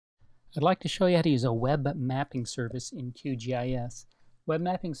I'd like to show you how to use a web mapping service in QGIS. Web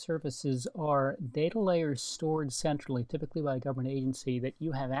mapping services are data layers stored centrally, typically by a government agency, that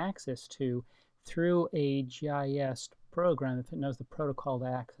you have access to through a GIS program if it knows the protocol to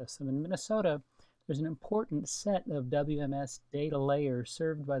access them. In Minnesota, there's an important set of WMS data layers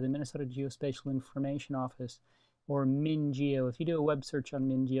served by the Minnesota Geospatial Information Office, or MinGeo. If you do a web search on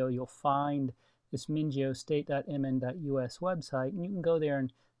MinGeo, you'll find this MinGeo state.mn.us website, and you can go there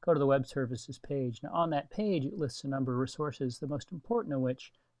and go to the web services page. Now on that page it lists a number of resources, the most important of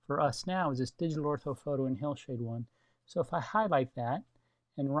which for us now is this digital orthophoto and hillshade one. So if I highlight that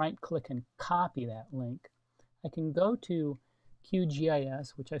and right click and copy that link, I can go to QGIS,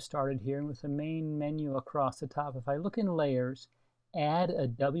 which I started here, and with the main menu across the top, if I look in layers, add a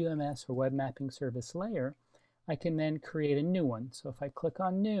WMS or web mapping service layer, I can then create a new one. So if I click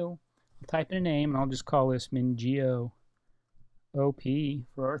on new, I'll type in a name and I'll just call this MinGeo OP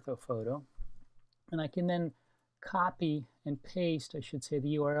for orthophoto, and I can then copy and paste, I should say,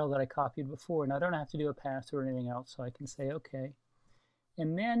 the URL that I copied before. Now I don't have to do a pass-through or anything else, so I can say OK.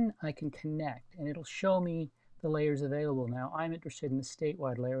 And then I can connect, and it'll show me the layers available. Now I'm interested in the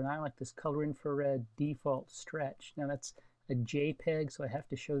statewide layer, and I like this color infrared default stretch. Now that's a JPEG, so I have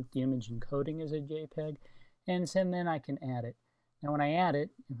to show that the image encoding is a JPEG, and then I can add it. Now when I add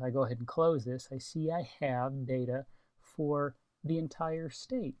it, if I go ahead and close this, I see I have data for the entire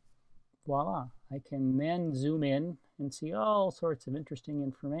state. Voila. I can then zoom in and see all sorts of interesting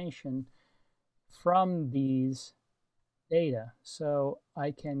information from these data. So I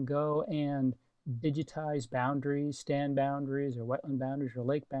can go and digitize boundaries, stand boundaries, or wetland boundaries, or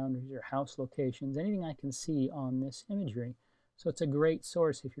lake boundaries, or house locations, anything I can see on this imagery. So it's a great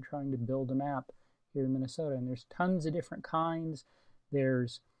source if you're trying to build a map here in Minnesota. And there's tons of different kinds.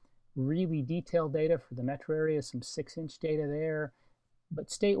 There's really detailed data for the metro area, some 6-inch data there. But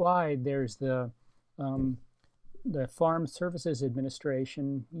statewide, there's the Farm Services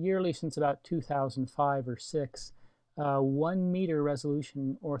Administration, yearly since about 2005 or 6, 1 meter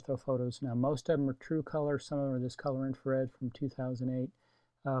resolution orthophotos. Now, most of them are true color, some of them are this color infrared from 2008,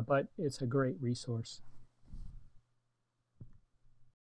 but it's a great resource.